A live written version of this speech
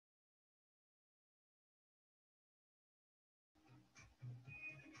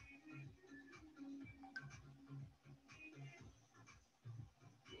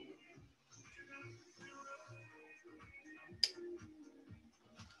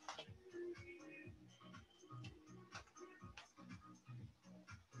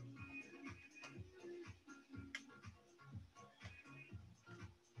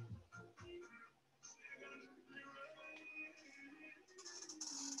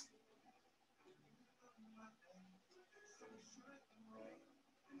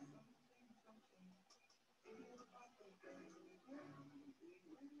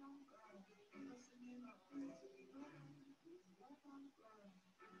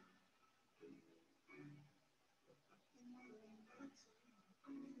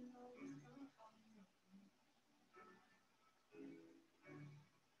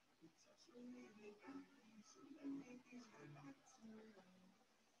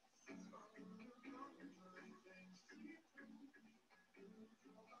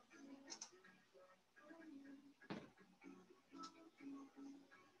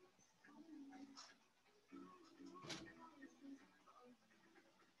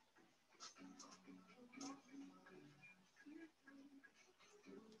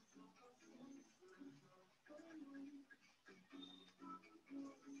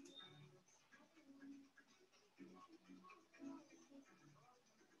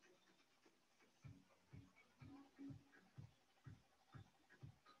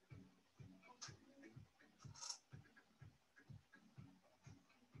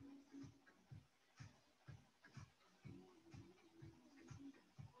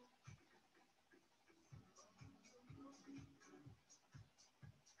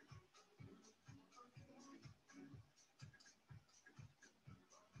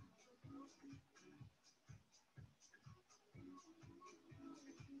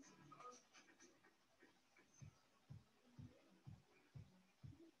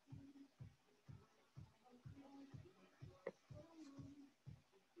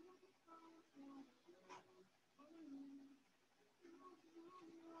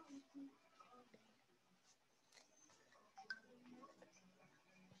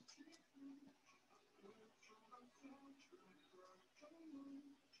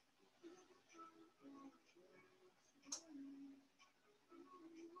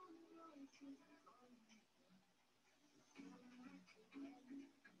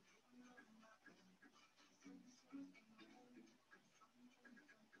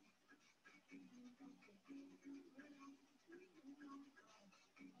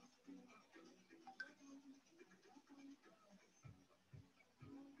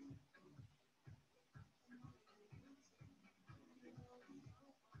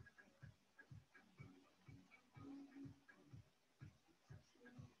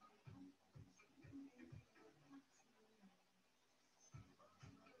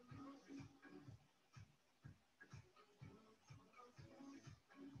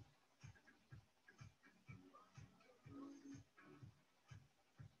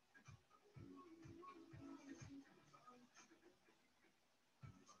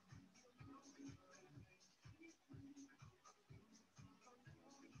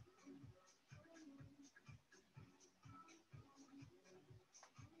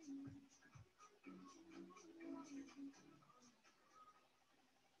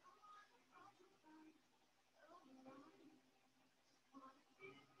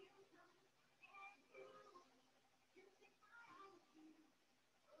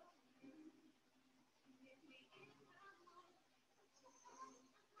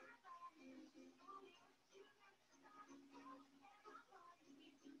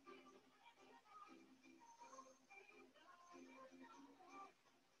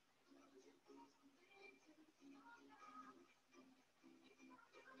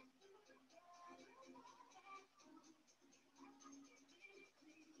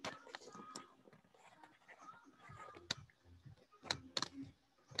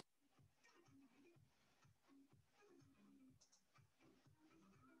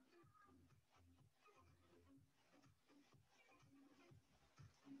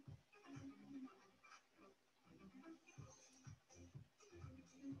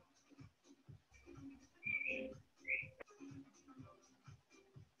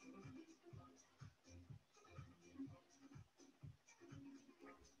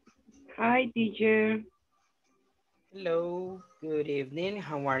Hi, teacher. Hello, good evening.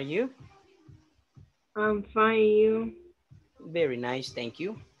 How are you? I'm fine. You? Very nice, thank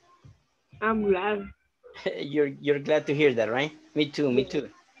you. I'm glad. You're glad to hear that, right? Me too, me Yes. too.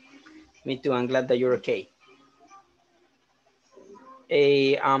 Me too. I'm glad that you're okay.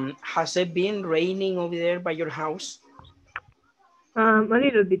 Has it been raining over there by your house? A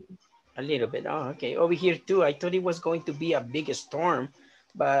little bit. A little bit. Oh, okay. Over here too. I thought it was going to be a big storm,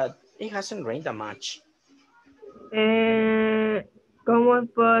 but it hasn't rained that much. ¿Cómo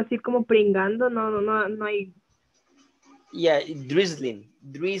puedo decir como pringando? No hay. Yeah, drizzling.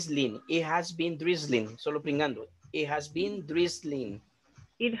 It has been drizzling. Solo pringando. It has been drizzling.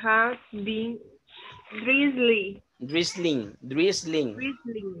 It has been drizzly. Drizzling. Drizzling.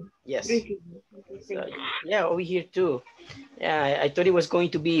 Yes. Drizzling. Okay, So thank you. yeah, over here too. Yeah, I thought it was going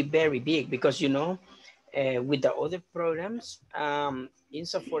to be very big because with the other programs,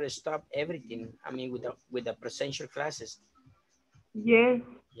 INSAFORP stopped everything. I mean, with the presential classes. Yes.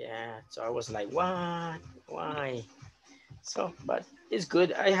 Yeah, so I was like, what? Why? So, but it's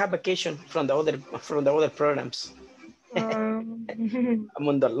good. I have vacation from the other programs. I'm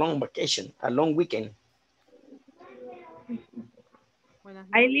on the long vacation, a long weekend.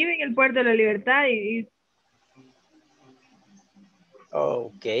 I live en el Puerto de la Libertad y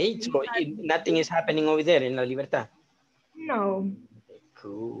Okay, so nothing is happening over there in La Libertad. no.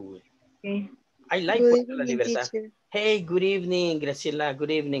 Cool. Okay. I like Good Puerto La evening, Libertad. teacher. Hey, good evening, Graciela.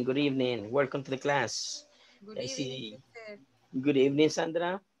 Good evening, good evening. Welcome to the class. Good I evening, see. teacher. Good evening,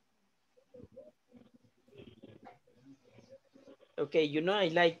 Sandra. Okay, you know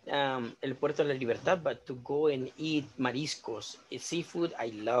I like El Puerto de la Libertad, but to go and eat mariscos, seafood,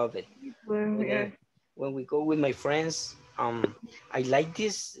 I love it. Well, yeah. When we go with my friends, I like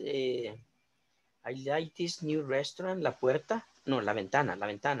this. I like this new restaurant, La Puerta. No, La Ventana. La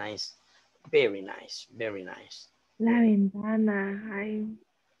Ventana is very nice, very nice. La ventana.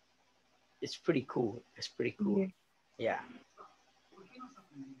 It's pretty cool. It's pretty cool. Yeah. Yeah.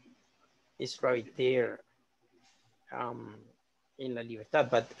 It's right there in La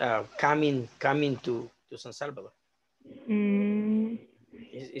Libertad, but coming to San Salvador.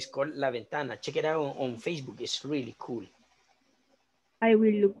 It's called La Ventana. Check it out on Facebook. It's really cool. I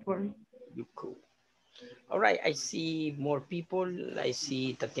will look for. Look cool. All right, I see more people. I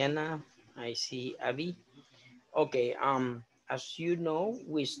see Tatiana. I see Abby. Okay, as you know,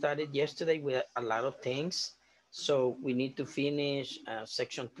 we started yesterday with a lot of things. So we need to finish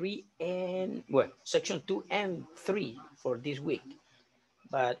section 3 and, well, section 2 and 3 for this week.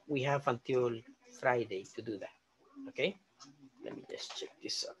 But we have until Friday to do that, okay? Let me just check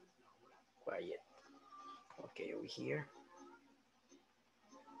this up. Quiet. Okay, over here.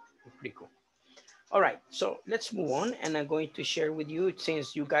 Pretty cool. All right, so let's move on, and I'm going to share with you,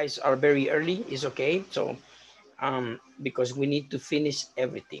 since you guys are very early, it's okay. So because we need to finish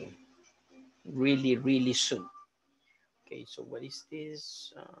everything really, really soon. Okay, so what is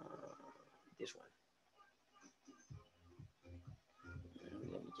this? This one.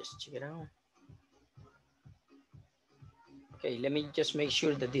 Let me just check it out. Okay, let me just make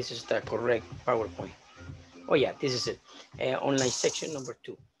sure that this is the correct PowerPoint. Oh yeah, this is it. Online section number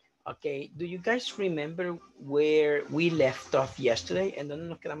 2. Okay, do you guys remember where we left off yesterday? ¿En dónde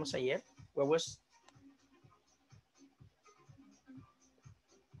nos quedamos ayer? Where was?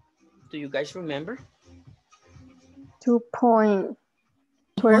 Do you guys remember? 2.12.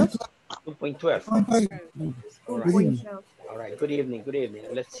 2.12. All right. All right. Good evening. Good evening.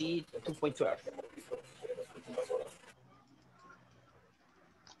 Let's see 2.12.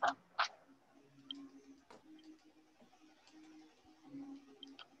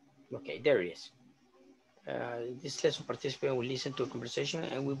 Okay, there it is. This lesson participant will listen to a conversation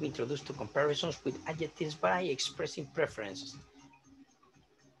and will be introduced to comparisons with adjectives by expressing preferences.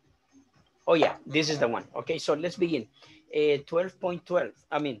 Oh yeah, this is the one. Okay, so let's begin. 12.12,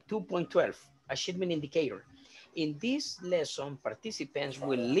 I mean 2.12, achievement indicator. In this lesson, participants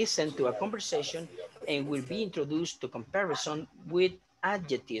will listen to a conversation and will be introduced to comparison with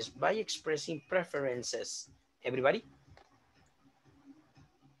adjectives by expressing preferences. Everybody?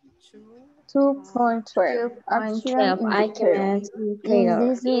 2.12. Achievement indicator. In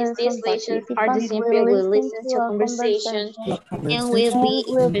this lesson, participants will listen to a conversation and will be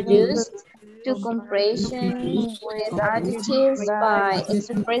introduced to comparison with adjectives by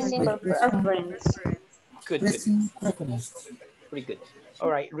expressing preference. Good, good. Pretty good.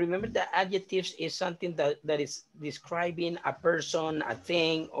 All right, remember that adjectives is something that is describing a person, a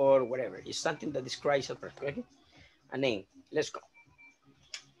thing, or whatever. It's something that describes a person, okay? A name. Let's go.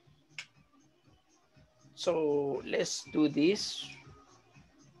 So let's do this.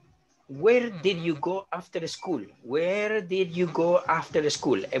 Where did you go after school? Where did you go after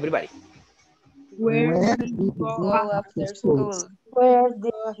school? Everybody. Where did you go After school? Where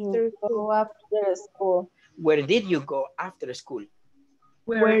did you go after school? Where did you go after school?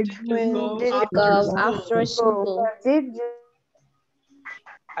 Where did you go After school? Did you?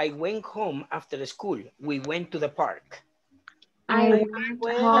 I went home after school. We went to the park. I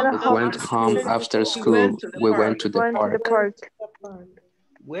went home after school. We went to the park.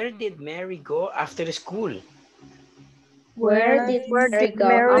 Where did Mary go after school? Where did Mary go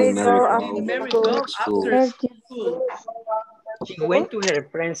Mary after go school? after school. She went to her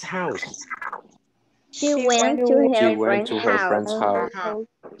friend's house. She went to She her went to her friend's house.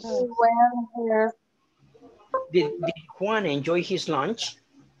 Did Juan enjoy his lunch?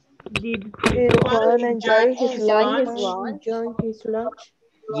 Did Juan enjoy his lunch?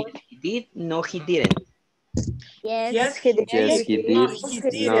 Yes, he did. No, he didn't. Yes, he did. Yes, he did. No, he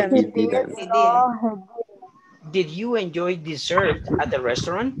didn't. Did you enjoy dessert at the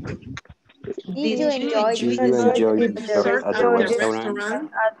restaurant? Did you enjoy Did you enjoy dessert at the restaurant?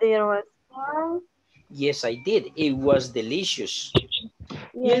 Yes, I did. It was delicious.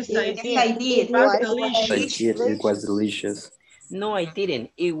 Yes, I did. It was I did. It was delicious. delicious. No, I didn't.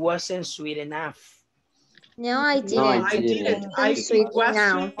 It wasn't sweet enough. No, I No, I didn't. didn't. It It sweet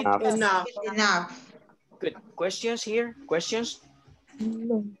wasn't enough. Enough. enough. Good. Questions here? Questions?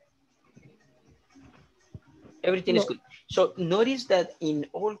 No. Everything is No. good. So notice that in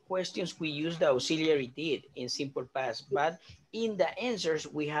all questions we use the auxiliary did in simple past, but in the answers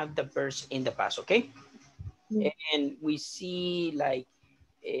we have the verbs in the past, okay? And we see like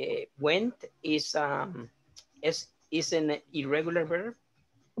went is an irregular verb,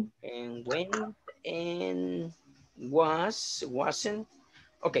 and went and wasn't.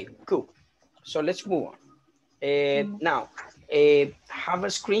 Okay, cool. So let's move on. Now, have a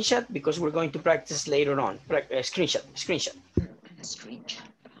screenshot because we're going to practice later on. Screenshot.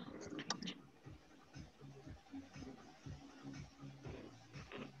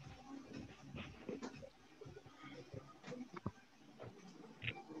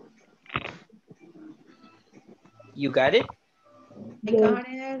 You got it? I got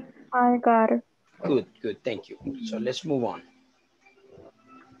it. I got it. Good, thank you. So let's move on.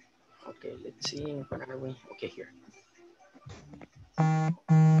 Okay, let's see, where are we? Okay, here.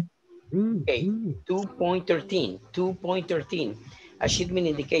 Okay, 2.13, achievement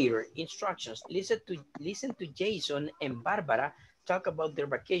indicator, instructions. Listen to Jason and Barbara talk about their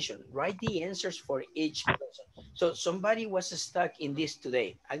vacation. Write the answers for each person. So somebody was stuck in this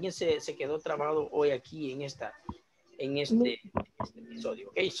today. Alguien se quedó trabado hoy aquí en este episodio.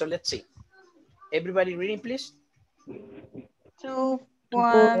 Okay, so let's see. Everybody reading, please.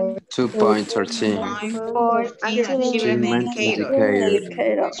 2.13. Achievement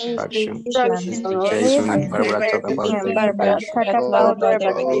indicator. Action. Listen to Jason and Barbara talk about their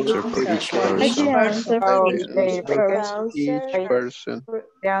vacation for each person.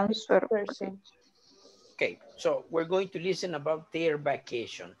 Okay, so we're going to listen about their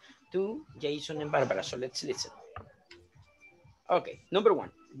vacation to Jason and Barbara. So let's listen. Okay, number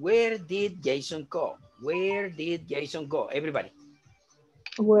one. Where did Jason go? Where did Jason go? Everybody.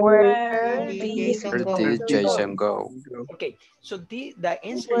 Where did Jason go? Okay, so the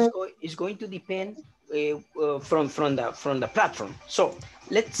answer is going to depend from the platform. So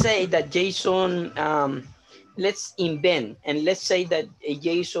let's say that Jason, let's invent, and let's say that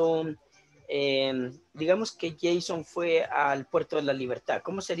Jason, digamos que Jason fue al Puerto de la Libertad.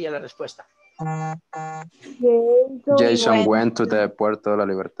 ¿Cómo sería la respuesta? Jason went to the Puerto de la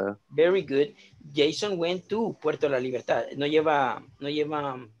Libertad. Very good. Jason went to Puerto de la Libertad. No lleva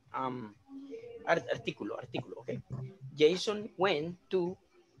artículo, okay. Jason went to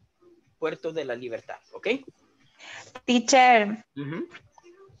Puerto de la Libertad, okay. Teacher,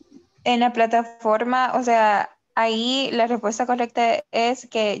 en la plataforma, o sea, ahí la respuesta correcta es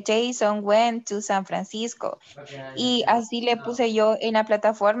que Jason went to San Francisco. Y así le puse yo en la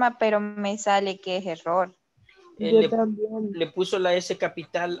plataforma, pero me sale que es error. Le puso la S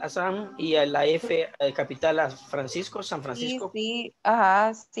capital a San y a la F capital a Francisco, San Francisco. Sí,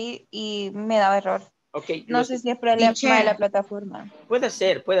 ajá, sí, y me daba error. Okay, no sé si es problema de la plataforma. Puede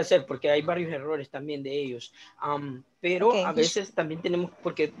ser, porque hay varios errores también de ellos. Pero a veces también tenemos,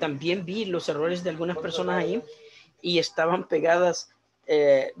 porque también vi los errores de algunas personas ahí y estaban pegadas,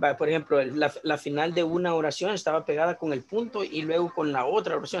 por ejemplo, la final de una oración estaba pegada con el punto y luego con la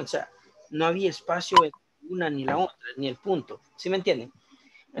otra oración. O sea, no había espacio en una ni la otra, ni el punto. ¿Sí me entienden?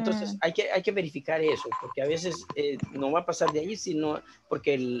 Entonces hay que verificar eso, porque a veces no va a pasar de ahí, sino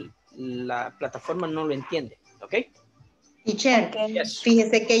porque la plataforma no lo entiende. ¿Ok? Teacher,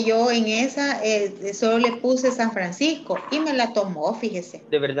 fíjese que yo en esa solo le puse San Francisco y me la tomó, fíjese.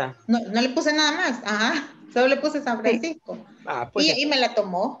 De verdad. No le puse nada más, ajá, solo le puse San Francisco. Pues y me la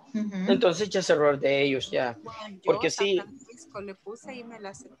tomó. Entonces ya es error de ellos, ya. Bueno, porque San sí. Francisco le puse y me la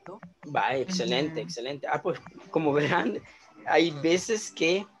aceptó. Va, excelente, excelente. Pues como verán, hay veces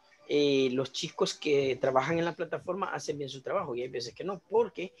que los chicos que trabajan en la plataforma hacen bien su trabajo y hay veces que no,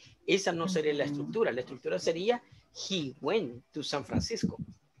 porque esa no sería la estructura. La estructura sería he went to San Francisco.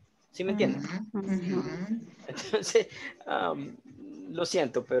 ¿Sí me entienden? Entonces, lo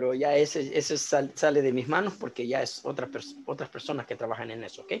siento, pero ya ese sale de mis manos porque ya es otras personas que trabajan en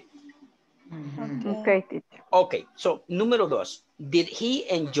eso, ¿ok? Okay, teacher. Okay, so número 2. Did he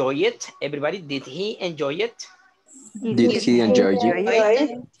enjoy it? Everybody, did he enjoy it? Did he enjoy it?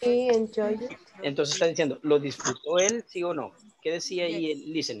 He enjoyed it. Entonces está diciendo, ¿lo disfrutó él, sí o no? ¿Qué decía ahí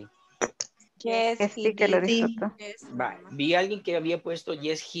el listening? Yes, Sí, que lo disfrutó. Va, vi a alguien que había puesto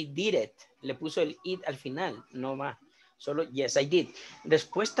yes, he did it. Le puso el it al final. No va. Solo yes, I did.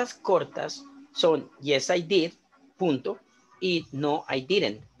 Respuestas cortas son yes, I did, punto. Y no, I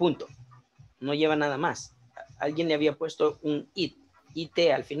didn't, punto. No lleva nada más. Alguien le había puesto un it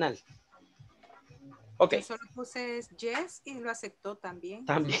al final. Ok. Yo solo puse yes y lo aceptó también.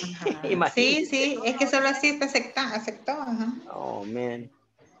 También. Sí, sí, es que solo así te aceptó. Ajá. Oh, man.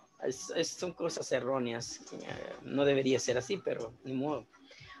 Son cosas erróneas. No debería ser así, pero ni modo.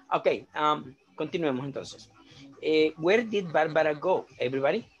 Ok, continuemos entonces. Where did Barbara go?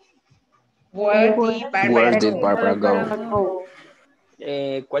 Everybody? Where did Barbara go?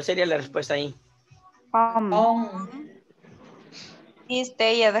 ¿Cuál sería la respuesta ahí? Home. He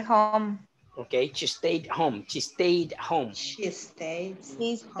stayed at home. Ok, she stayed home. She stayed home. She stayed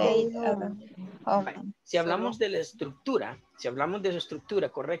He stayed at home. Si hablamos de la estructura,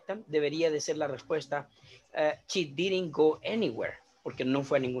 correcta, debería de ser la respuesta she didn't go anywhere, porque no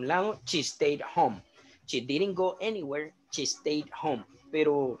fue a ningún lado. She stayed home. She didn't go anywhere. She stayed home.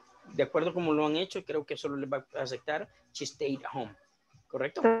 Pero de acuerdo como lo han hecho, creo que solo le va a aceptar she stayed home.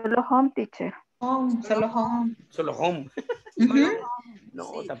 ¿Correcto? Solo home, teacher. home, solo home. Solo home.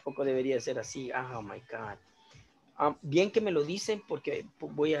 No, Sí. tampoco debería ser así. Oh my God. Bien que me lo dicen porque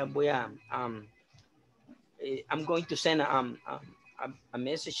I'm going to send a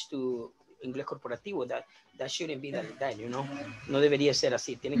message to Inglés Corporativo that shouldn't be like that, you know. No debería ser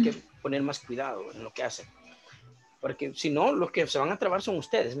así. Tienen que poner más cuidado en lo que hacen. Porque si no, los que se van a trabar son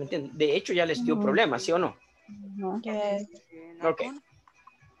ustedes, ¿me entienden? De hecho, ya les dio problemas, ¿sí o no? Yes. Okay.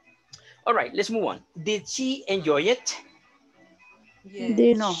 All right, let's move on. Did she enjoy it?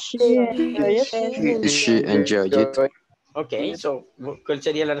 Yes. No. She enjoyed it. Okay, so, ¿cuál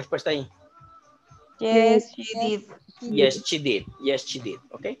sería la respuesta ahí? Yes, she did. Yes, she did. Yes, she did.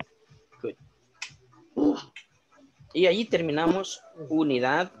 Okay, good. Y ahí terminamos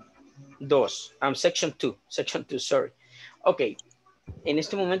unidad 2. Section 2. Section 2, sorry. Ok, en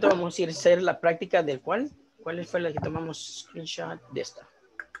este momento vamos a ir a hacer la práctica del cual. ¿Cuál fue la que tomamos screenshot de esta?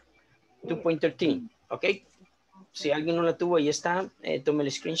 2.13, ok. Si alguien no la tuvo, ahí está. Tome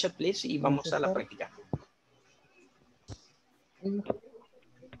el screenshot, please, y vamos a la práctica.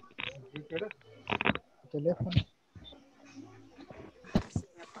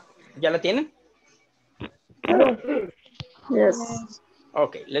 ¿Ya la tienen? Yes.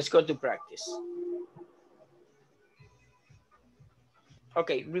 Okay, let's go to practice.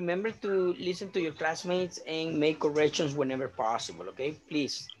 Okay, remember to listen to your classmates and make corrections whenever possible, okay?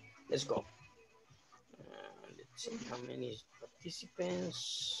 Please, let's go. Let's see how many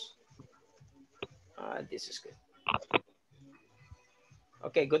participants. This is good.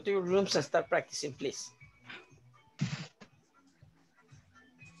 Okay, go to your rooms and start practicing, please.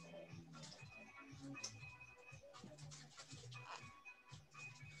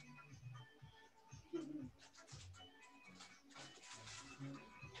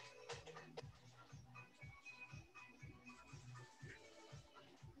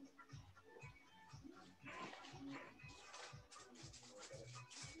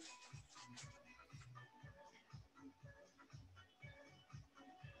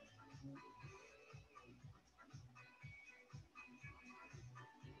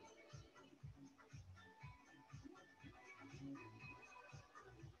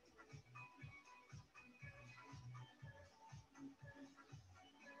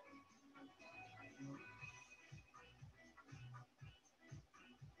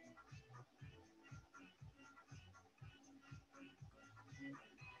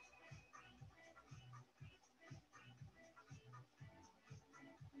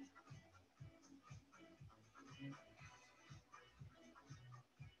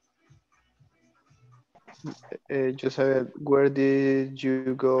 Joseph, where did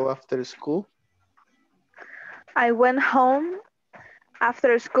you go after school? I went home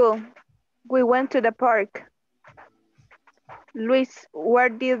after school. We went to the park. Luis, where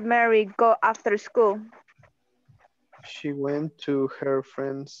did Mary go after school? She went to her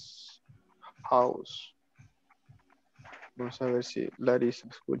friend's house. Vamos a ver si Larissa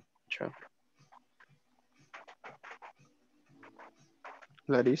escucha.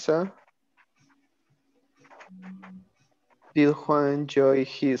 Larissa? Did Juan enjoy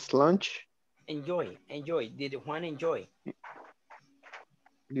his lunch? Enjoy. Did Juan enjoy?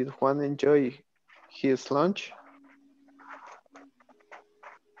 Did Juan enjoy his lunch?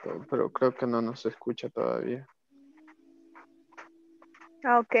 Pero creo que no nos escucha todavía.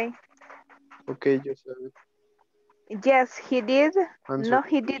 Okay. Okay, Joseph. Yes, he did. Answer. No,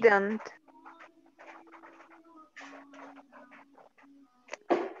 he didn't.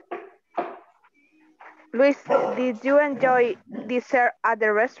 Luis, did you enjoy dessert at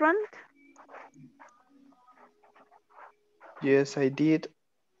the restaurant? Yes, I did.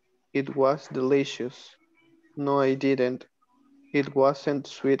 It was delicious. No, I didn't. It wasn't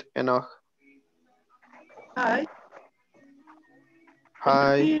sweet enough. Hi.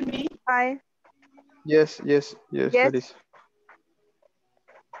 Hi. Yes, Yes. Larissa.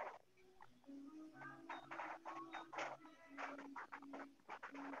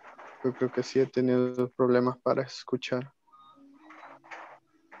 Yo creo que sí he tenido problemas para escuchar.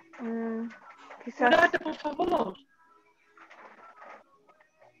 Quizás. por favor.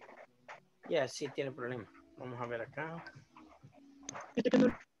 Ya, sí tiene problema. Vamos a ver acá.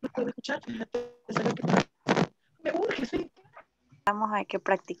 Me urge, sí. Hay que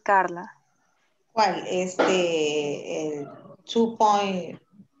practicarla. ¿Cuál? El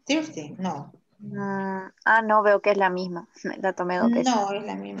 2.30, no. No, veo que es la misma. La tomé dos veces. No, es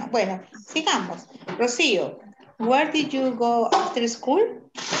la misma. Bueno, sigamos. Rocío, where did you go after school?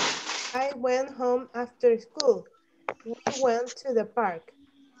 I went home after school. We went to the park.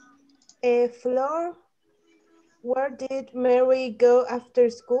 Flor, where did Mary go after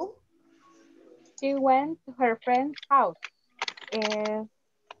school? She went to her friend's house.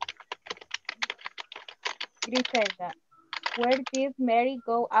 Griselda, where did Mary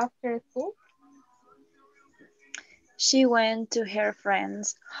go after school? She went to her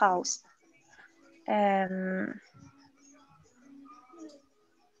friend's house.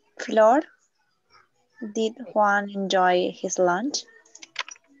 Flor, did Juan enjoy his lunch?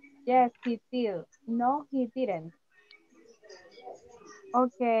 Yes, he did. No, he didn't.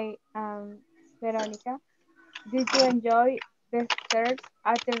 Okay, Veronica, did you enjoy the desserts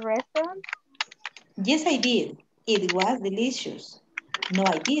at the restaurant? Yes, I did. It was delicious. No,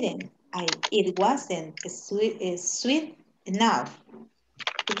 I didn't. It wasn't sweet enough.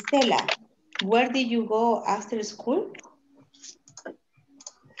 Stella, where did you go after school?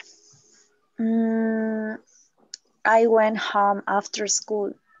 I went home after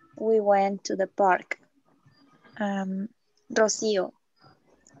school. We went to the park. Rocio,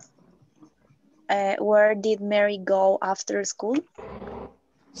 where did Mary go after school?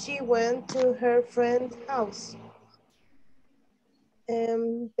 She went to her friend's house.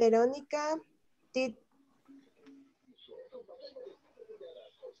 Veronica, did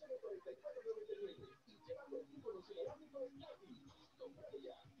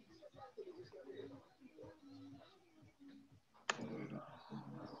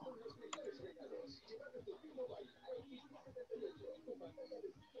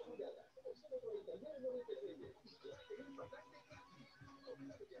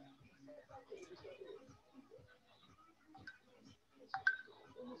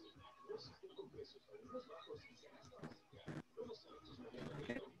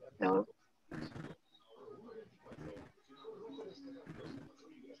No.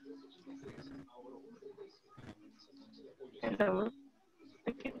 Hello.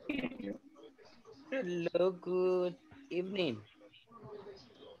 Hello, good evening.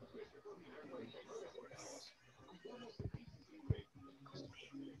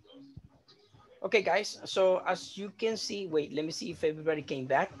 Okay, guys, so as you can see, wait, let me see if everybody came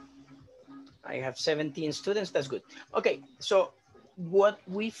back. I have 17 students, that's good. Okay, so what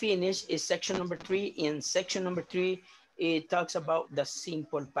we finished is section number 3. In section number 3, it talks about the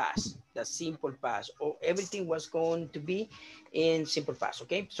simple past, or everything was going to be in simple past,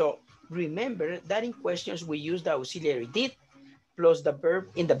 okay? So remember that in questions we use the auxiliary did plus the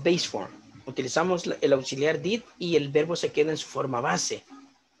verb in the base form. Utilizamos el auxiliar did y el verbo se queda en su forma base.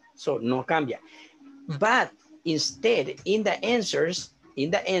 So no cambia. But instead, in the answers,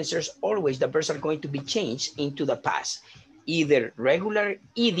 always the verbs are going to be changed into the past. Either regular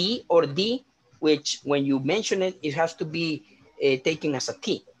ed or d, which when you mention it, it has to be taken as a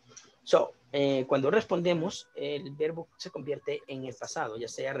t. So, cuando respondemos, el verbo se convierte en el pasado, ya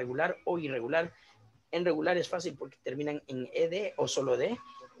sea regular o irregular. En regular es fácil porque terminan en ed o solo d,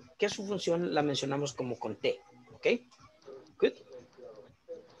 que su función la mencionamos como con t. ¿Ok? Good.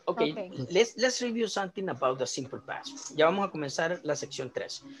 Okay. Let's review something about the simple past. Ya vamos a comenzar la sección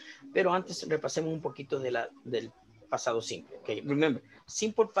 3. Pero antes repasemos un poquito del pasado simple. Okay. Remember,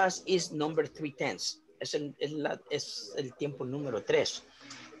 simple past is number 3 tense. Es el tiempo número 3.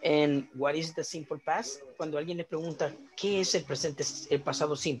 And what is the simple past? Cuando alguien le pregunta, ¿qué es el presente, el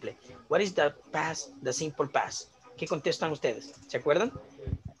pasado simple? What is the past, the simple past? ¿Qué contestan ustedes? ¿Se acuerdan?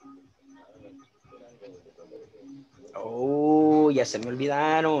 Oh, ya se me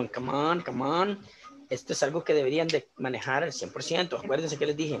olvidaron. Come on. Esto es algo que deberían de manejar al 100%. Acuérdense que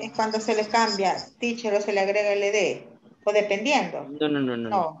les dije. Es cuando se le cambia teacher o se le agrega el ed. O dependiendo.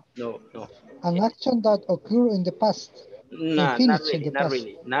 No. An action that occurred in the past. No,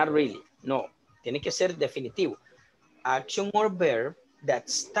 not really. No, tiene que ser definitivo. Action or verb that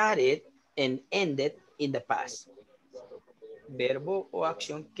started and ended in the past. Verbo o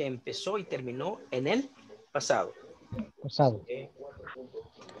acción que empezó y terminó en el pasado. Pasado.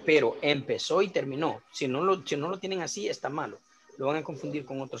 Pero empezó y terminó. Si no lo tienen así, está malo. Lo van a confundir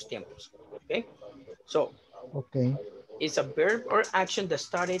con otros tiempos. Okay? So, Okay. it's a verb or action that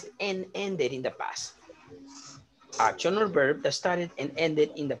started and ended in the past. Action or verb that started and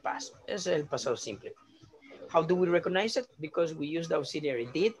ended in the past. Ese es el pasado simple. How do we recognize it? Because we use the auxiliary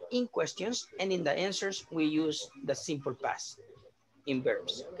did in questions, and in the answers, we use the simple past in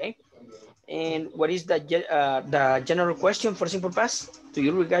verbs, okay? And what is the general question for simple past? Do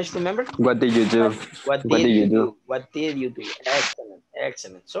you guys remember? What did you do? What did you do? What did you do? Excellent,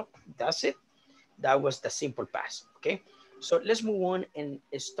 excellent. So that's it. That was the simple past, okay? So let's move on and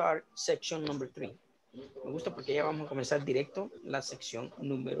start section number 3. Me gusta porque ya vamos a comenzar directo la sección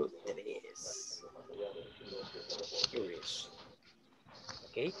número 3. Here it is.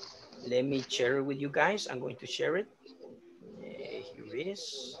 Okay, let me share it with you guys. I'm going to share it. Here it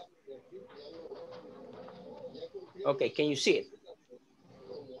is. Okay, can you see it?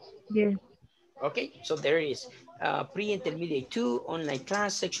 Yes. Okay, so there it is. Pre-intermediate 2 online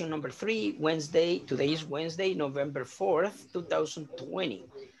class, section number 3, Wednesday. Today is Wednesday, November 4th, 2020.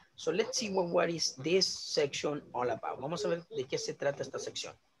 So let's see what is this section all about. Vamos a ver de qué se trata esta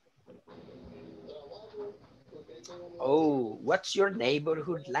sección. Oh, what's your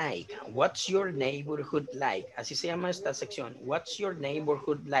neighborhood like? What's your neighborhood like? Así se llama esta sección. What's your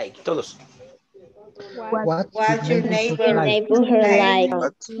neighborhood like? Todos. What's your neighborhood like?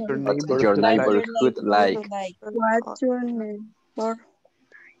 What's your neighborhood like? What's your neighborhood?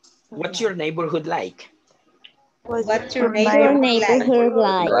 What's your neighborhood like? What's your neighborhood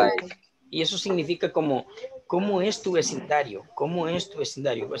like? Y eso significa como, ¿cómo es tu vecindario? ¿Cómo es tu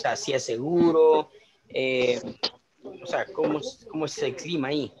vecindario? O sea, si es seguro, o sea, ¿cómo es el clima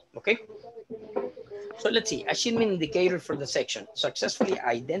ahí? ¿Ok? So let's see. Achievement indicator for the section. Successfully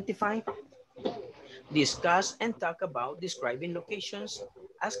identify, discuss and talk about describing locations,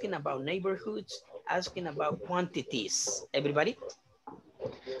 asking about neighborhoods, asking about quantities. Everybody?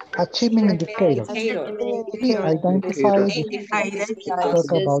 Achievement indicator. Identify, talk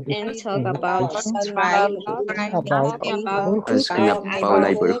about Asking about neighborhood, asking about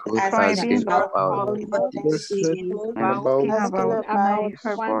neighborhood, asking about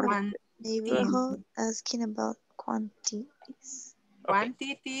quantities.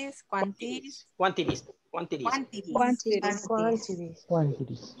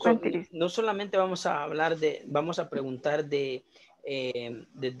 So, no solamente vamos a hablar vamos a preguntar de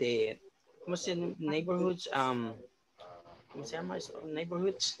 ¿cómo se llama? Neighborhoods, ¿cómo se llama eso?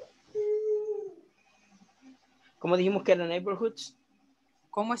 Neighborhoods. ¿Cómo dijimos que eran neighborhoods?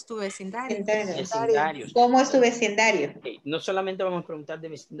 ¿Cómo es tu vecindario? Vecindarios. ¿Cómo es tu vecindario? Okay. No solamente vamos a preguntar de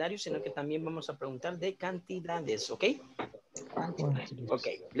vecindarios, sino que también vamos a preguntar de cantidades, ¿ok? Ok,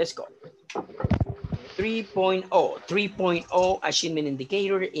 let's go. 3.0, 3.0 achievement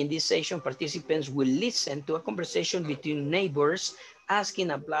indicator. In this session, participants will listen to a conversation between neighbors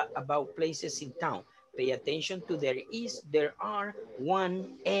asking about places in town. Pay attention to there is, there are,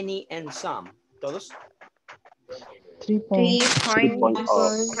 one, any, and some. ¿Todos?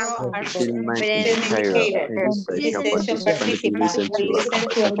 3.0 achievement indicator. In session, participants will listen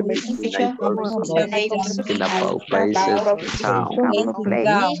to a conversation between neighbors asking about places in town.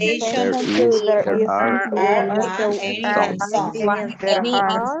 There is, there are, one, any, and some. One,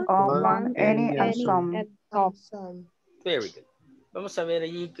 any, and some. Very good. Vamos a ver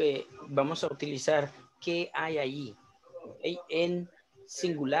allí que vamos a utilizar qué hay allí. Okay. En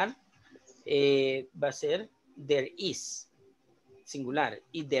singular va a ser there is, singular,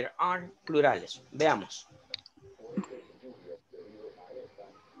 y there are, plurales. Veamos.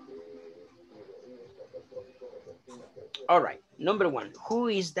 All right, number 1. Who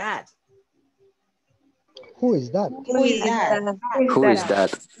is that? Who is that? Who is that? Who is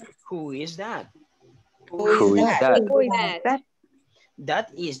that? Who is that? Who is that?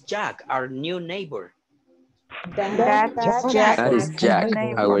 That is Jack, our new neighbor. That is Jack,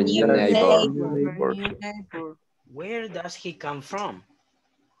 our new neighbor. Where does he come from?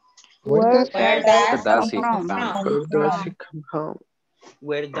 Where does he come from?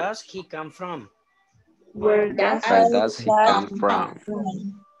 Where does he come from? Where does he come from?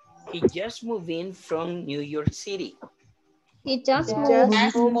 He just moved in from New York City. He just moved in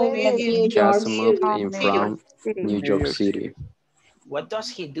from New York City. What does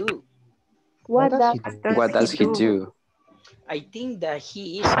he do? What does he do? I think that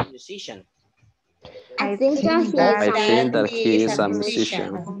he is a musician. I think that he is a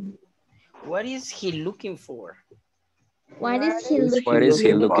musician. What is he looking for? What is he What is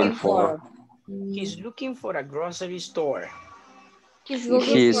he looking for? He's looking for a grocery store. He's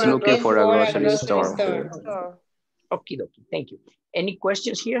looking for a grocery store. Okie dokie, thank you. Any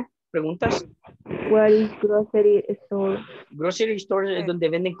questions here? ¿Preguntas? What is grocery store? Grocery store es donde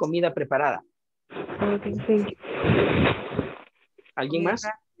venden comida preparada. Okay, thank you. ¿Alguien más?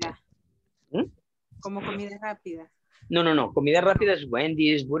 ¿Mm? Como comida rápida. No. Comida rápida es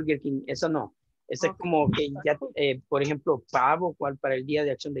Wendy's, Burger King. Eso no. Eso es como que ya, por ejemplo, pavo, cual para el Día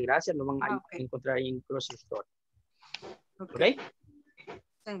de Acción de Gracias lo van a encontrar ahí en grocery store. Okay.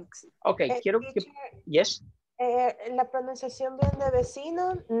 Thanks. Okay, quiero que... Yes. La pronunciación bien de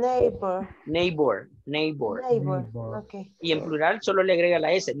vecino, neighbor. Neighbor. Okay. Y en plural solo le agrega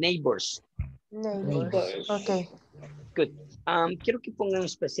la S, neighbors. Neighbors. Okay. Good. Quiero que pongan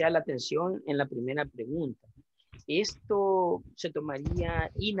especial atención en la primera pregunta. Esto se tomaría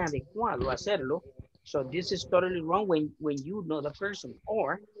inadecuado hacerlo. So this is totally wrong when you know the person.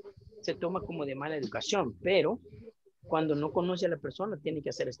 Or se toma como de mala educación. Pero cuando no conoce a la persona tiene que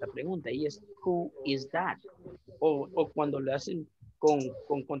hacer esta pregunta. Y es, who is that? O cuando lo hacen con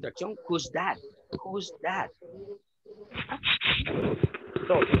contracción, who's that? Who's that?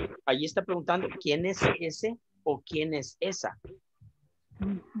 So, allí está preguntando, ¿quién es ese o quién es esa?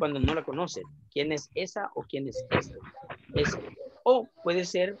 Cuando no la conoce, ¿quién es esa o quién es esta? O puede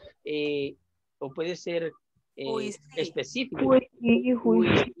ser específico. Who is he? Who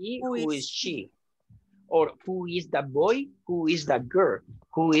is he? Who is she? Or who is the boy? Who is the girl?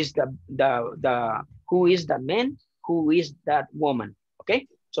 Who is the who is the man? Who is that woman? Okay,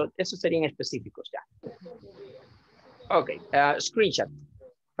 so esos serían específicos ya. Okay, screenshot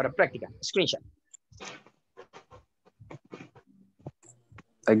para práctica. Screenshot.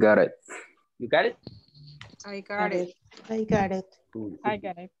 I got it. You got it? I got it. I got it. I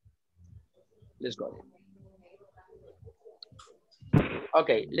got it. Let's go.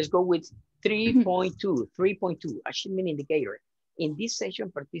 Okay, let's go with 3.2. 3.2, achievement indicator. In this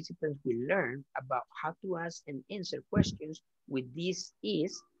session, participants will learn about how to ask and answer questions with this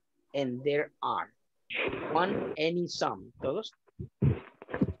is and there are. One, any, some. ¿Todos?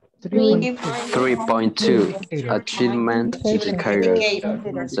 3.2 achievement indicator.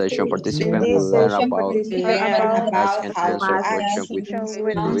 Session participants will learn about ask and answer questions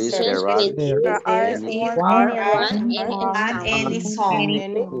with is, there are, any,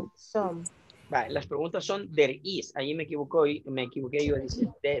 some. Vale, las preguntas son there is. Ahí me equivoqué yo a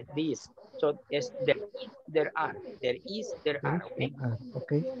decir there is. So es there is, there are. There is, there are. Okay.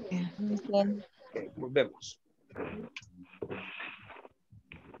 Okay. Okay, volvemos.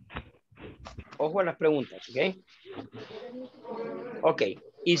 Ojo a las preguntas, ¿ok? Ok.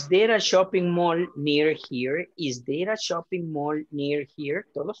 Is there a shopping mall near here? Is there a shopping mall near here?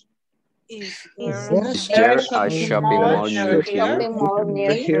 ¿Todos? Is there a shopping mall near here?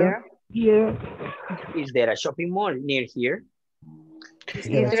 Is there a shopping mall near here? Is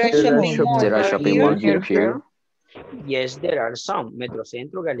there a shopping mall near here? Yes, there are some.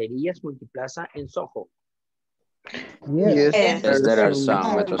 Metrocentro, galerías, multiplaza en Soho. Yes, there are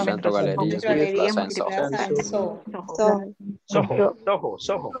some. Metrocentro, galerías, multiplaza en Soho. Soho.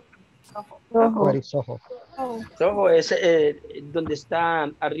 What is Soho? Soho es donde está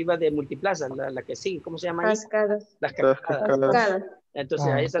arriba de multiplaza, la que sigue. ¿Cómo se llama ahí? Las cascadas. Entonces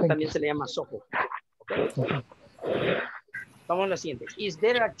a esa también se le llama Soho. Okay. Vamos a la siguiente. Is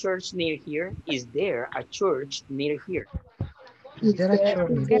there a church near here? Is there a church near here? Is there a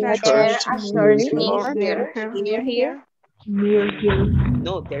church near here?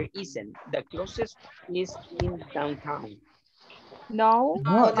 No, there isn't. The closest is in downtown. No,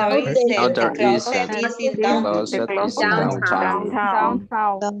 there isn't. The closest is in downtown.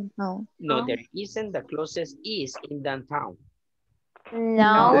 No, there isn't. The closest is in downtown.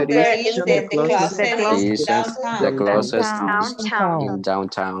 No, there isn't. The closest is in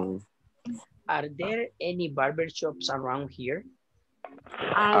downtown. Are there any barber shops around here?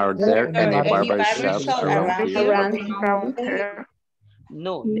 Are there any barber shops around here?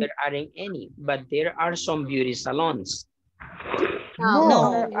 No, there aren't any, but there are some beauty salons.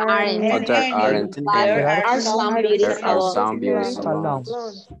 No, there aren't any. There are some beauty salons.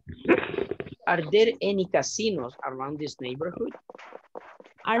 Are there any casinos around this neighborhood?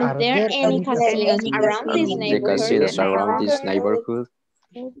 Are there any casinos around this neighborhood?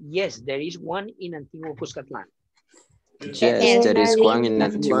 Yes, there is one in Antiguo Cuscatlán. Yes, there is one in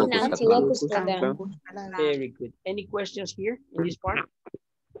Antiguo Cuscatlán. Very good. Any questions here in this part?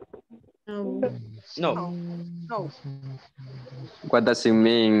 No. What does it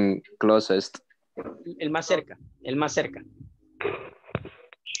mean, closest? El más cerca, el más cerca.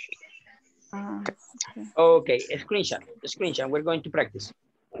 Okay, screenshot, we're going to practice.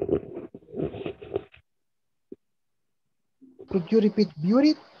 Could you repeat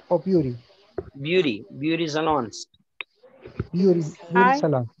beauty or beauty? Beauty salons. Beauty Hi.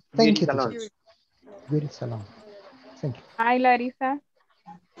 salon. Beauty Thank you, teacher. salons. Beauty salon. Thank you. Hi, Larissa.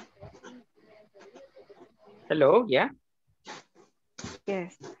 Hello, yeah?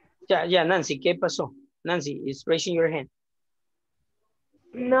 Yes. Ya, Nancy, ¿qué pasó? Nancy is raising your hand.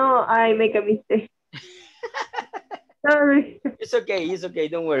 No, I make a mistake. Sorry. It's okay,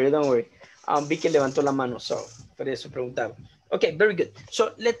 don't worry. Vi que levantó la mano, so, por eso preguntaba. Okay, very good.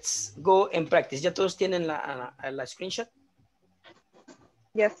 So, let's go and practice. ¿Ya todos tienen la screenshot?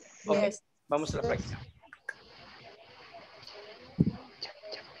 Yes. Okay, Yes. vamos a la práctica.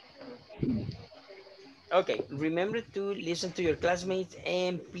 Okay, remember to listen to your classmates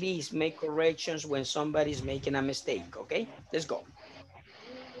and please make corrections when somebody's making a mistake, okay? Let's go.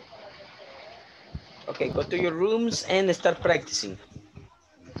 Okay, go to your rooms and start practicing.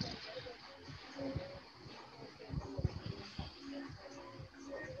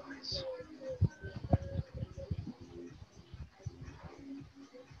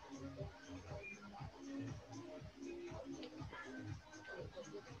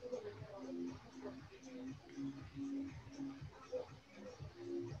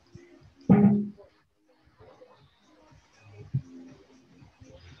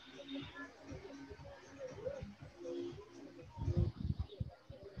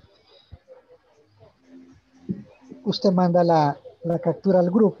 Usted manda la captura al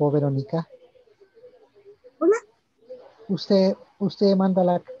grupo, Verónica. Hola. Usted manda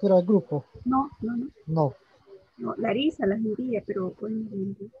la captura al grupo. No. No. No, Larissa las envía, pero pues,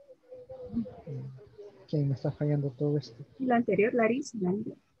 ¿Quién me está fallando todo esto? y la anterior Larissa la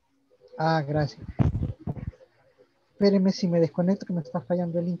envió. Ah, gracias. Espéreme si me desconecto que me está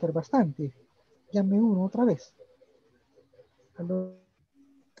fallando el Inter bastante. Llame uno otra vez. Hello.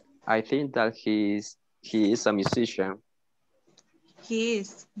 I think that he is a musician. He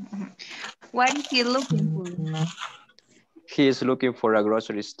is. What is he looking for? He is looking for a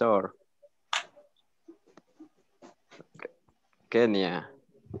grocery store. Kenya,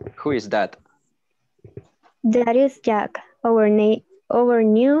 who is that? That is Jack, our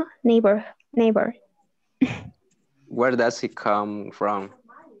new neighbor. Where does he come from?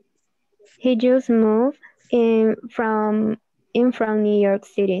 He just moved in from New York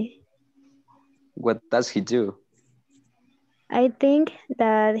City. What does he do? I think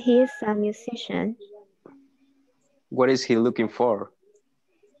that he is a musician. What is he looking for?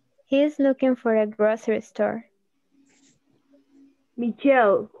 He is looking for a grocery store.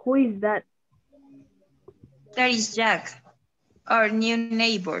 Michelle, who is that? That is Jack, our new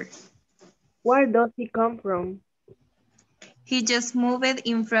neighbor. Where does he come from? He just moved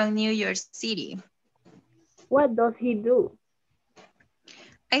in from New York City. What does he do?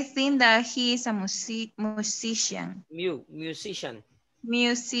 I think that he is a musician. Musician.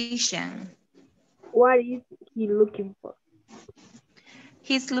 Musician. What is he looking for?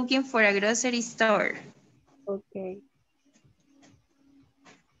 He's looking for a grocery store. Okay.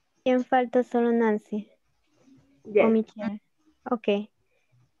 ¿Quién falta? Solo Nancy. Yes. O Michelle. Okay.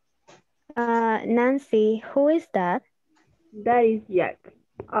 Nancy, who is that? That is Jack,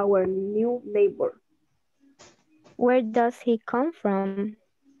 our new neighbor. Where does he come from?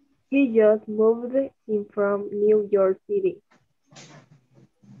 He just moved in from New York City.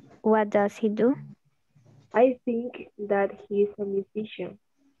 What does he do? I think that he's a musician.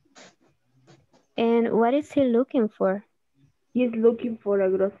 And what is he looking for? He's looking for a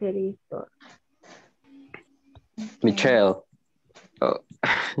grocery store. Michelle. Oh.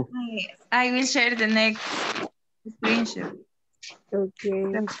 I will share the next screenshot. Okay.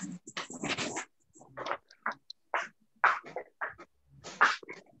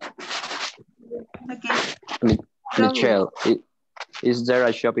 Okay. Michelle, is there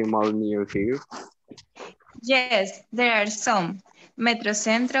a shopping mall near here? Yes, there are some.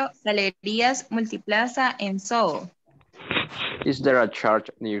 Metrocentro, Galerías, Multiplaza, and so. Is there a church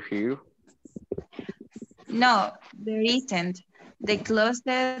near here? No, there isn't. The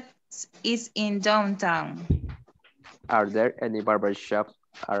closest is in downtown. Are there any barber shops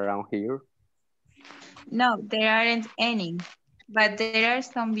around here? No, there aren't any, but there are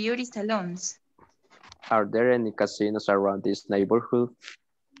some beauty salons. Are there any casinos around this neighborhood?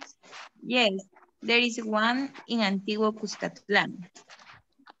 Yes, there is one in Antiguo Cuscatlán.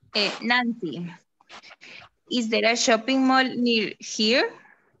 Nancy, is there a shopping mall near here?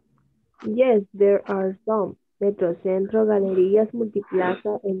 Yes, there are some. Metrocentro, Galerías,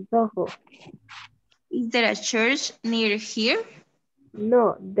 Multiplaza, and Soho. Is there a church near here?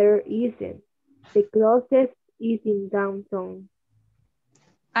 No, there isn't. The closest is in downtown.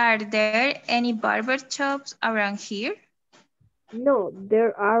 Are there any barber shops around here? No,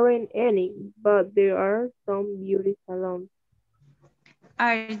 there aren't any, but there are some beauty salons.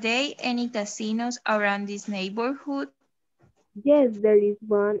 Are there any casinos around this neighborhood? Yes, there is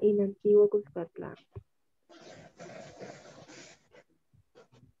one in Antigua Cuscatlán.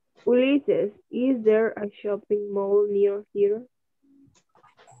 Ulises, is there a shopping mall near here?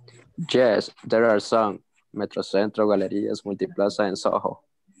 Yes, there are some. Metrocentro, Galerías, Multiplaza, and Soho.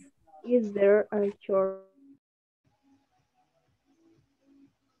 Is there a church?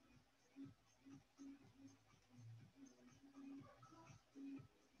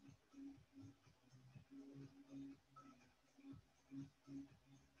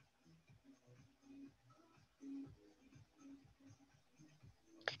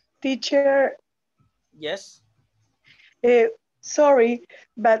 Teacher, Yes. sorry,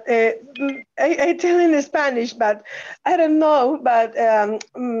 but I tell in Spanish, but I don't know, but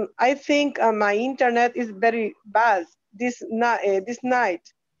I think my internet is very bad this night.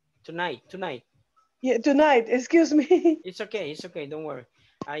 Tonight. Yeah, tonight, excuse me. It's okay, don't worry.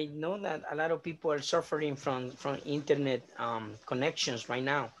 I know that a lot of people are suffering from internet connections right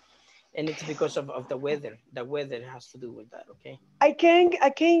now. And it's because of the weather. The weather has to do with that, okay? I can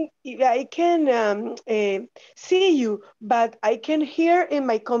see you, but I can hear in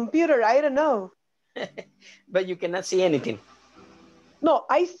my computer. I don't know. But you cannot see anything. No,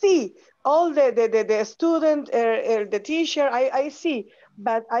 I see all the student, the teacher. I see,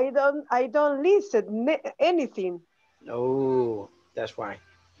 but I don't listen anything. Oh, that's why.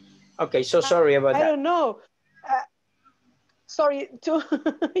 Okay, so sorry about I that. don't know. Sorry to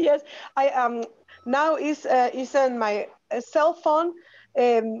yes. I now is on my cell phone.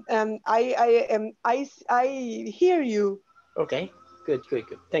 I hear you. Okay, good.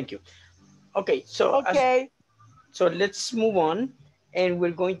 Thank you. Okay, so Okay. so let's move on, and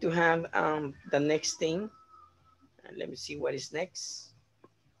we're going to have the next thing. Let me see what is next.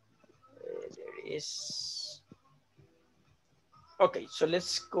 There is. Okay, so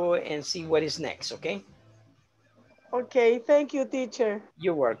let's go and see what is next. Okay. Okay. Thank you, teacher.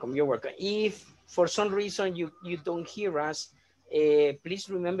 You're welcome. If for some reason you don't hear us, please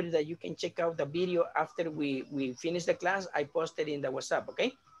remember that you can check out the video after we finish the class. I posted in the WhatsApp,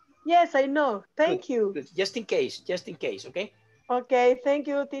 okay? Yes, I know. Thank you. Good. Just in case, okay? Okay, thank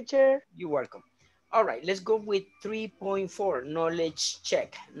you, teacher. You're welcome. All right, let's go with 3.4, knowledge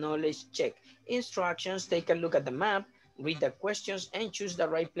check. Instructions, take a look at the map, read the questions, and choose the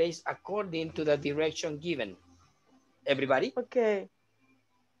right place according to the direction given. Everybody? Okay.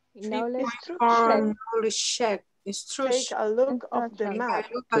 Knowledge check. Knowledge check. Take a look of the map.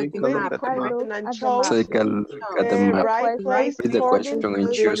 Take a look at the map. And chose Take a look at the the map. right place Read the according question to and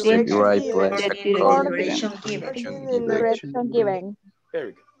the choose the direction right given. place according to the direction given.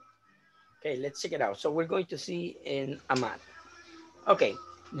 Very good. Okay, let's check it out. So we're going to see in a map. Okay,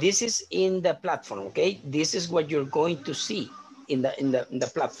 this is in the platform, okay? This is what you're going to see in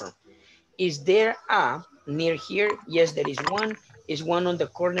the platform. Is there a near here? Yes, there is one. Is one on the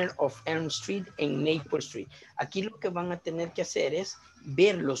corner of Elm Street and Maple Street. Aquí lo que van a tener que hacer es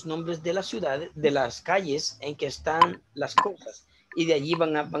ver los nombres de las ciudades, de las calles en que están las cosas. Y de allí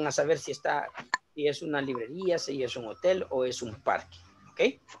van a saber si es una librería, si es un hotel o es un parque. ¿Ok?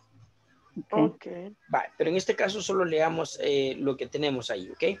 Okay. Vale, pero en este caso solo leamos lo que tenemos ahí,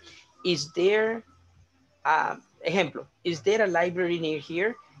 ¿ok? Is there ejemplo, is there a library near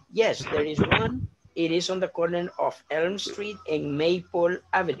here? Yes, there is one. It is on the corner of Elm Street and Maple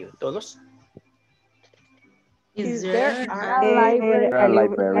Avenue. ¿Todos? Is there a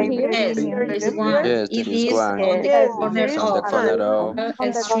library here? Yes, there is one. Yes, It there is is one. on the Yes, corner there is On the corner of of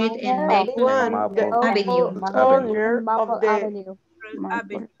Elm Street and one, Maple the Avenue. corner of the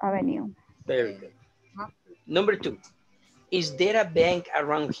Avenue. Very good. Number 2. Is there a bank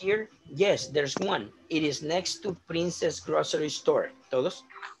around here? Yes, there's one. It is next to Princess Grocery Store. ¿Todos?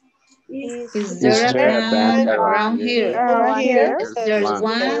 Is there a bank around here? Yes, there's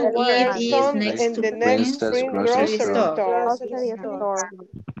one. It is next to Princess Grocery Store.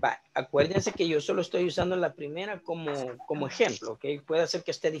 Va, acuérdense que yo solo estoy usando la primera como ejemplo, ¿ok? Puede ser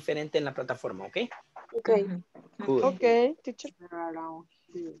que esté diferente en la plataforma, ¿ok? Okay. Good. Okay, teacher.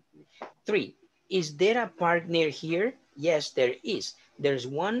 3. Is there a park near here? Yes, there is. There's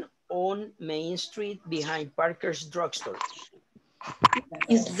one on Main Street behind Parker's Drugstore.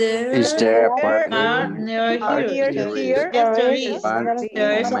 Is there a park near Park here? near Yes, there is. Park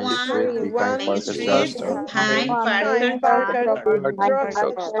There's Main Street one behind Main Parker's Street Drugstore. behind Parker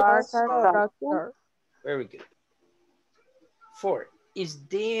Drugstore. Very good. 4. Is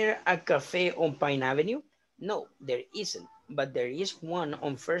there a cafe on Pine Avenue? No, there isn't, but there is one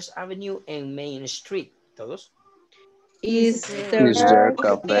on First Avenue and Main Street. ¿Todos? Is Is there there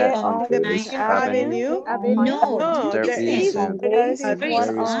cafe on The Fifth main Avenue? avenue? No, No, There there isn't. isn't. There is there is There is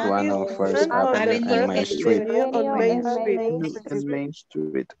one on First one on the Avenue in First Main Street. Avenue on Main Street. En Main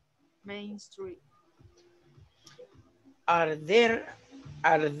Street. Main Street. Are there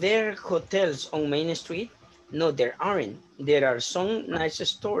hotels on Main Street? No, there aren't. There are some nice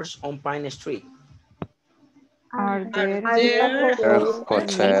stores on Pine Street. Are there there There are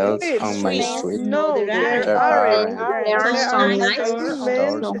hotels on Main hotels on Main Street. No, there There aren't. aren't. there are There some are nice some stores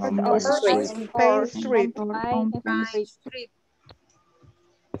main on Main stores Street. on Main Street. Pine Street?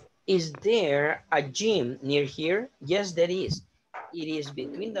 Is there a gym near here? Yes, there is. It is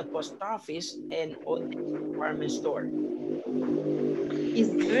between the post office and other department store. Is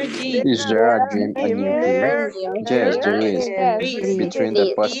there a gym? Is there a gym near here? Yes, there is. Yes, Between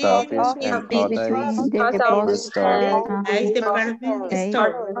the post office and other department store. Nice department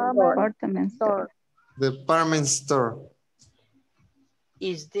store. department store. Department store.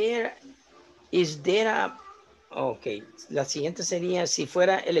 Is there a... Ok, la siguiente sería, si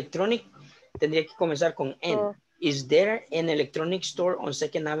fuera electronic, tendría que comenzar con N. Is there an electronic store on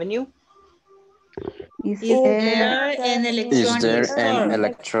Second Avenue? Is there an Is there an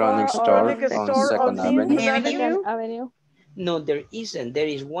electronic store on Second Avenue? Avenue? No, there isn't. There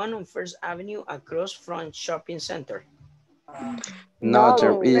is one on First Avenue across from shopping center. No,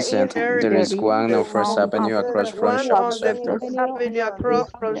 there isn't. There is one on First Avenue across from One shopping on the center. First Avenue across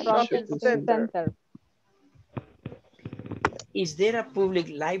from shopping center. Is there a public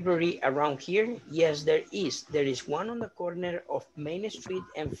library around here? Yes, there is. There is one on the corner of Main Street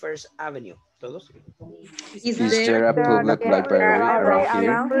and First Avenue. ¿Todos? Is there a public library around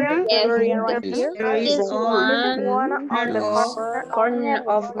here? Yes, Is there is one on the corner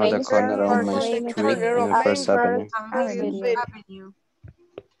of on the Main corner of Main Street and First Avenue.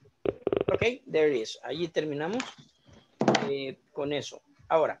 Ok, there it is. Allí terminamos con eso.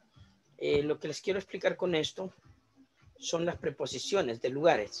 Ahora, lo que les quiero explicar con esto son las preposiciones de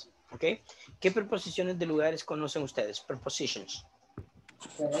lugares. ¿Ok? ¿Qué preposiciones de lugares conocen ustedes? Prepositions.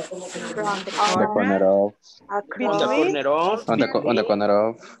 On the corner of. On the corner of. On the corner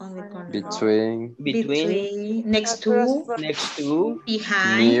of. Between. Between. Next to. Next to.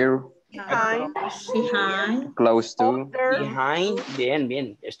 Behind. Near. Behind. Close to. Behind. Bien,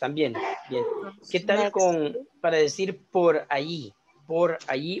 bien. Están bien. Bien. ¿Qué tal con para decir por allí? Por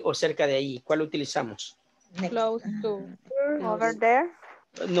allí o cerca de allí. ¿Cuál utilizamos? Close to. Over there.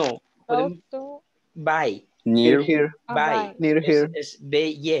 No. Close to. By. Near here. By. Near here. Es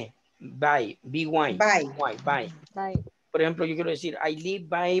B-Y. By. B-Y. By. By. Bye. Por ejemplo, yo quiero decir, I live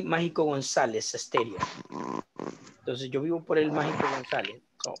by Mágico González Estéreo. Entonces, yo vivo por el Mágico González.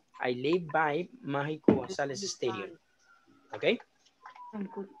 So, I live by Mágico González Estéreo. ¿Ok?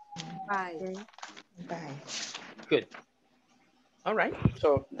 Bye. Bye. Good. All right.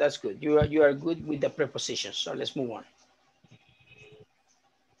 So, that's good. You are good with the prepositions. So, let's move on.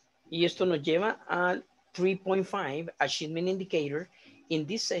 Y esto nos lleva a 3.5, achievement indicator. In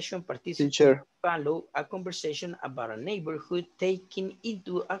this session, participants follow a conversation about a neighborhood taking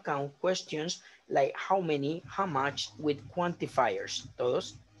into account questions like how many, how much, with quantifiers.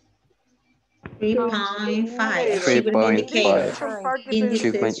 ¿Todos? 3.5. 3.5. In this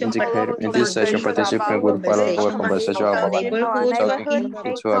Achievement session, indicator. In this session, participants will follow a conversation about neighborhood taking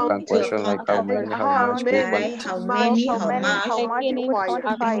into account questions like how many, how much, with quantifiers. how many, how much, Taking into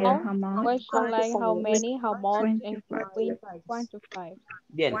quantifier. account question like how many, how much, and quantify.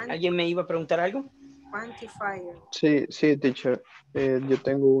 Bien, ¿alguien me iba a preguntar algo? Quantifier. Sí, teacher. Yo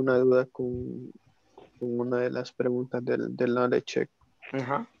tengo una duda con una de las preguntas del knowledge check.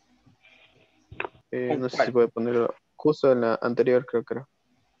 Ajá. No sé si puede ponerlo justo en la anterior, creo que era.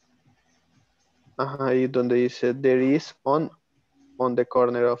 Ajá, ahí donde dice there is on the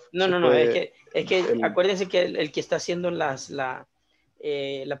corner of. No, es que acuérdense que el que está haciendo la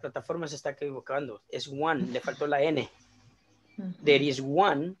plataforma se está equivocando. Es one, le faltó la N. There is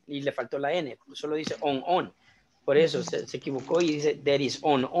one y le faltó la N. Solo dice on. Por eso se equivocó y dice there is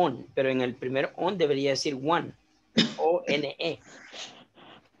on. Pero en el primer on debería decir one. O-N-E.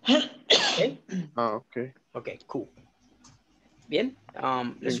 Okay. Okay. Okay, cool. Bien.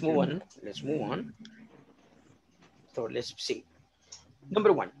 Let's move on. So let's see.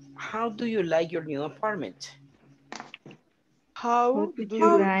 Number 1. How do you like your new apartment? How do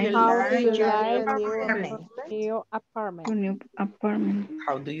you like your apartment?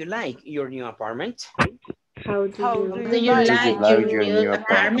 How do you like your new apartment? How do you like your new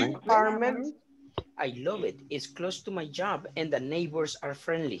apartment? I love it. It's close to my job and the neighbors are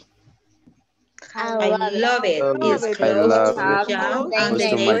friendly. I love it. It's I love close to my it. job Close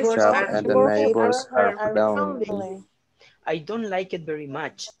to my job and the neighbors are friendly. I don't like it very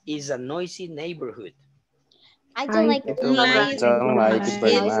much. It's a noisy neighborhood. I don't like it very I much. don't like it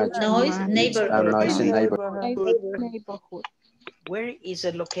very It's much. noise It's a neighborhood. noisy neighborhood. Neighborhood. Where is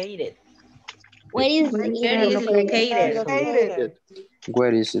it located? Where is Where it is it located? located?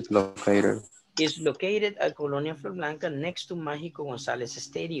 Where is it located? It's located at Colonia Flor Blanca next to Mágico González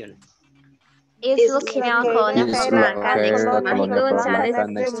Stadium. It's located on Colonia It's Flor Blanca next to located Mágico Colonia Flor González.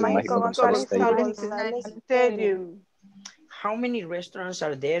 Blanca next to Mágico González Stadium. Stadium. How many restaurants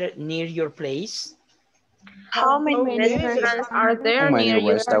are there near your place? How many restaurants are How there many near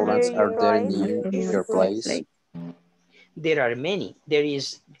your restaurants are there near Is your place? There are many. There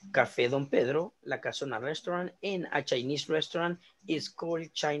is Café Don Pedro, La Casona restaurant, and a Chinese restaurant is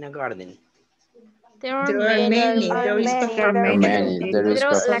called China Garden. There are There are many. many. There is There are many. There is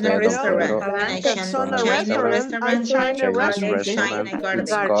Pedro, La Café Don restaurant, Pedro, and Casona China restaurant and restaurant, China Chinese restaurant. restaurant. China Garden.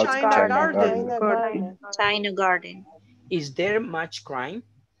 It's called China China Garden. Garden. China Garden. Is there much crime?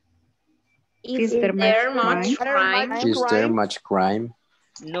 Is there much crime? Is there much crime?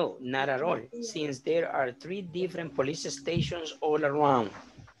 No, not at all, since there are 3 different police stations all around.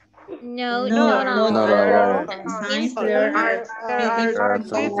 No, No, not at not Not all. at all. all. Since there are There are There are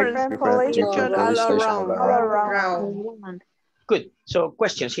different different stations police all stations all around. around. Good. So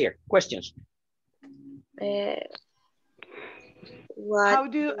questions here. Questions. How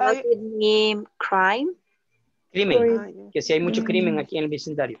do What I? it mean crime? Crimen. Que si hay mucho crimen aquí en el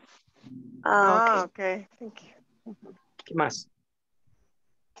vecindario. Okay. Thank you. ¿Qué más?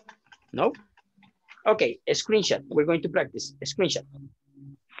 No? Okay, a screenshot. We're going to practice. A screenshot.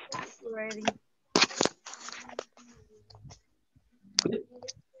 Ready.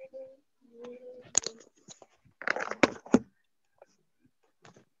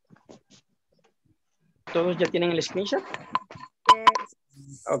 ¿Todos ya tienen el screenshot? Yes.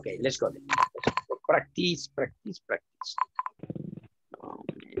 Okay, let's go. Practice, practice, practice.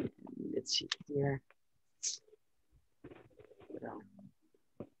 Let's see here.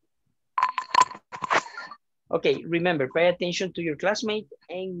 Okay, remember, pay attention to your classmate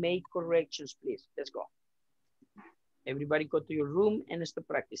and make corrections, please. Let's go. Everybody go to your room and start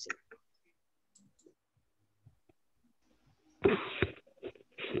practicing.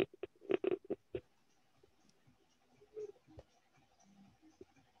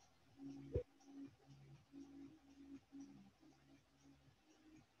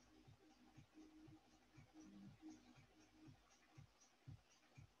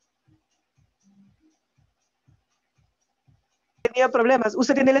 He tenido problemas.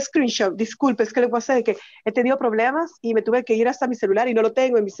 Usted tiene el screenshot. Disculpe, es que le pasa de que he tenido problemas y me tuve que ir hasta mi celular y no lo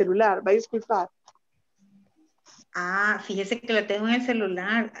tengo en mi celular. Va a disculpar. Ah, fíjese que lo tengo en el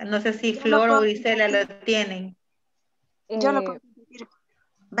celular. No sé si Flor o Grisela lo tienen. Yo lo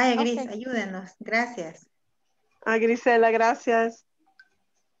Vaya, Gris, okay. ayúdenos. Gracias. Grisela, gracias.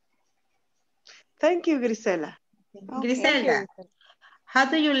 Thank you, Grisela. Griselda, how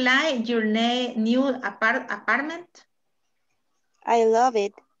do you like your new apartment? I love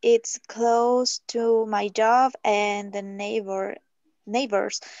it. It's close to my job and the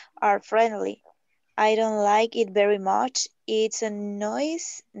neighbors are friendly. I don't like it very much. It's a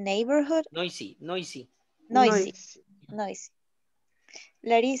neighborhood. Noisy. Noisy.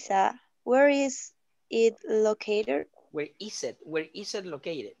 Larissa, where is it located? Where is it? Where is it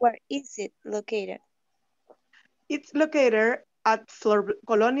located? Where is it located? It's located at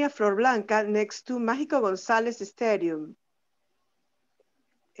Colonia Flor Blanca next to Mágico González Stadium.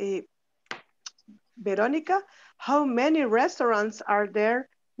 Veronica, how many restaurants are there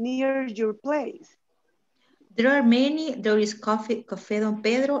near your place? There are many. There is Café Don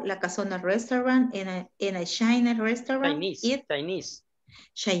Pedro, La Casona restaurant, and a China restaurant.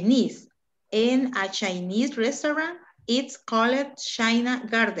 Chinese. In a Chinese restaurant, it's called China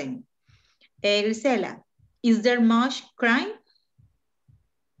Garden. Grisela, is there much crime?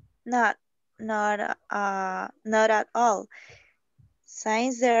 Not at all.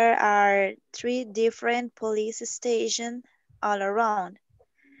 Since there are 3 different police stations all around.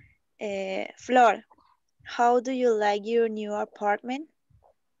 Flor, how do you like your new apartment?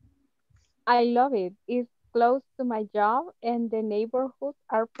 I love it. It's close to my job and the neighborhoods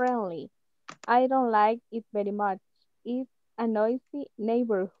are friendly. I don't like it very much. It's a noisy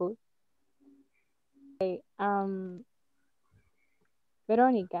neighborhood. Okay,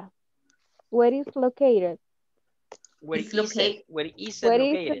 Veronica, where is located? Where is it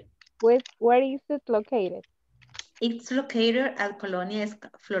located? It's located at Colonia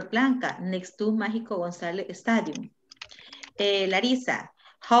Flor Blanca, next to Mágico González Stadium. Larissa,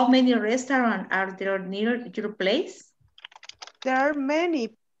 how many restaurants are there near your place? There are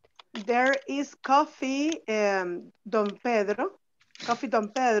many. There is coffee, Don Pedro, Coffee Don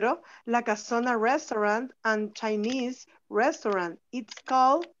Pedro, La Casona restaurant, and Chinese restaurant. It's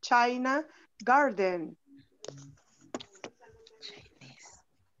called China Garden.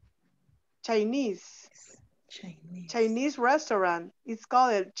 Chinese restaurant. It's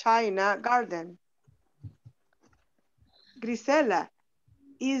called China Garden. Grisela,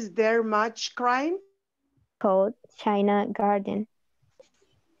 is there much crime? Called China Garden.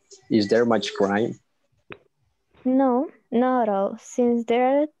 Is there much crime? No, not at all, since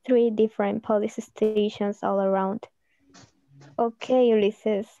there are 3 different police stations all around. Okay,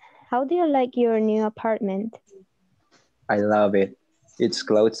 Ulysses, how do you like your new apartment? I love it. It's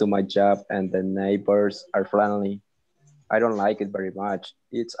close to my job and the neighbors are friendly. I don't like it very much.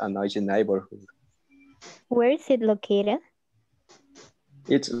 It's a noisy neighborhood. Where is it located?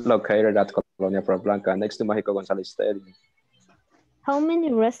 It's located at Colonia Blanca next to Mágico González Stadium. How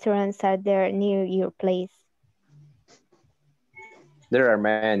many restaurants are there near your place? There are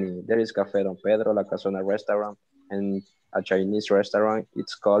many. There is Café Don Pedro, La Casona restaurant, and a Chinese restaurant.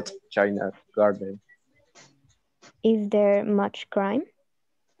 It's called China Garden. Is there much crime?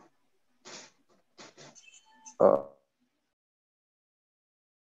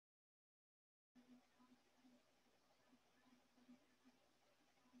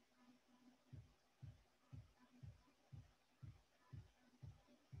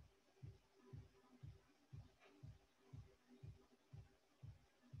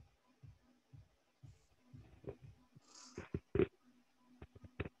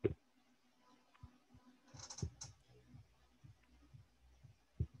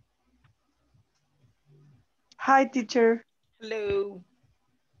 Hi, teacher. Hello.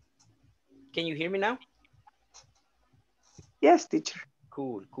 Can you hear me now? Yes, teacher.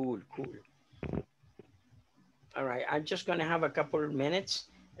 Cool. All right, I'm just gonna have a couple of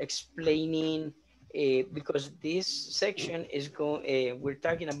minutes explaining because this section is we're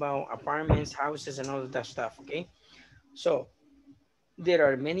talking about apartments, houses, and all of that stuff, okay? So there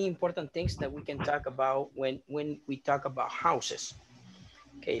are many important things that we can talk about when we talk about houses.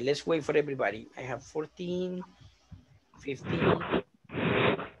 Okay, let's wait for everybody. I have 14, 15,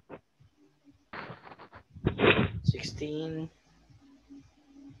 16.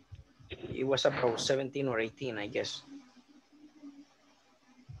 It was about 17 or 18, I guess.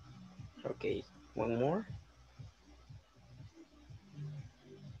 Okay, one more.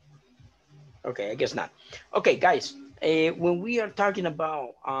 Okay, I guess not. Okay, guys, when we are talking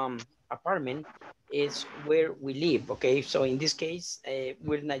about apartment, it's where we live, okay? So in this case,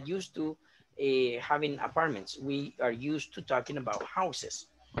 we're not used to having apartments. We are used to talking about houses.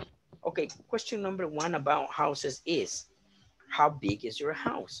 Okay, question number 1 about houses is, how big is your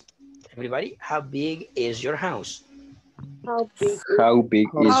house? Everybody, how big is your house? How big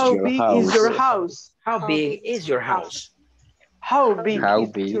is your house? How big is your house? How big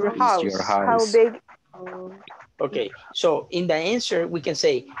is your house? How big? Okay, so in the answer, we can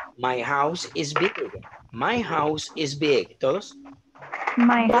say, my house is big. My house is big. Todos?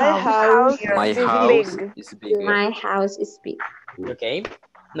 My house is big. My house is big. Okay.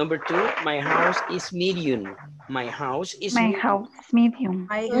 Number 2, my house is medium. My house is My medium. house is medium.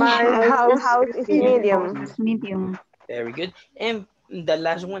 My house is medium. Very good. And the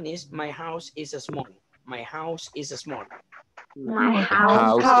last one is, my house is small. My house is small. My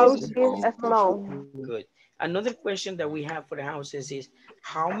House is small. Good. Another question that we have for the houses is,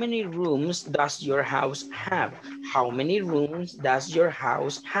 how many rooms does your house have? How many rooms does your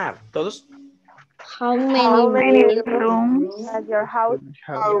house have? Todos? How How many many rooms does your house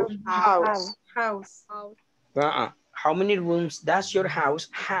have? How many rooms does your house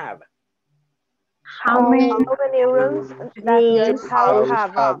have? How many rooms does your house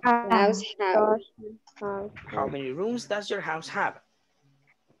have? house have? How many rooms does your house have?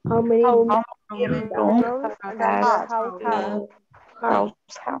 How many rooms does your house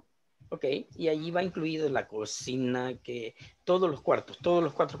have? Ok, y allí va incluido la cocina, que todos los cuartos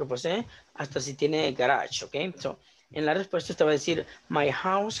que posee, hasta si tiene garage, ok. So, en la respuesta usted va a decir, my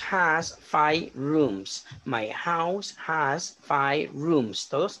house has 5 rooms. My house has 5 rooms.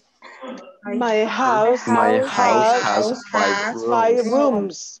 ¿Todos? My house has 5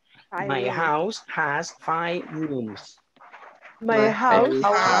 rooms. My house has 5 rooms. My house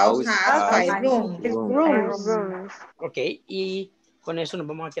has 5 rooms. Ok, y con eso nos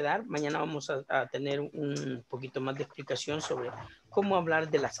vamos a quedar. Mañana vamos a tener un poquito más de explicación sobre cómo hablar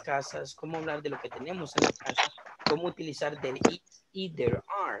de las casas, cómo hablar de lo que tenemos en la casa, cómo utilizar del is, either,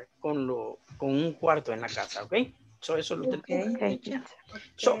 are con un cuarto en la casa, ¿ok? So eso lo tenemos.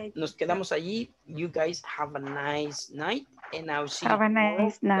 So, nos quedamos allí. You guys have a nice night and I'll see Have you a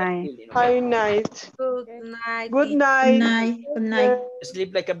nice night. Hi, night. Good night. Good night. Good night.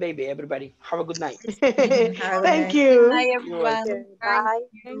 Sleep like a baby, everybody. Have a good night. Thank Good you. night, You're welcome. everyone. Thank Bye.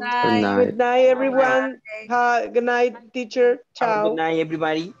 you. Good Bye. night. Good night, everyone. Good night, teacher. Have a good Ciao. night,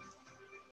 everybody.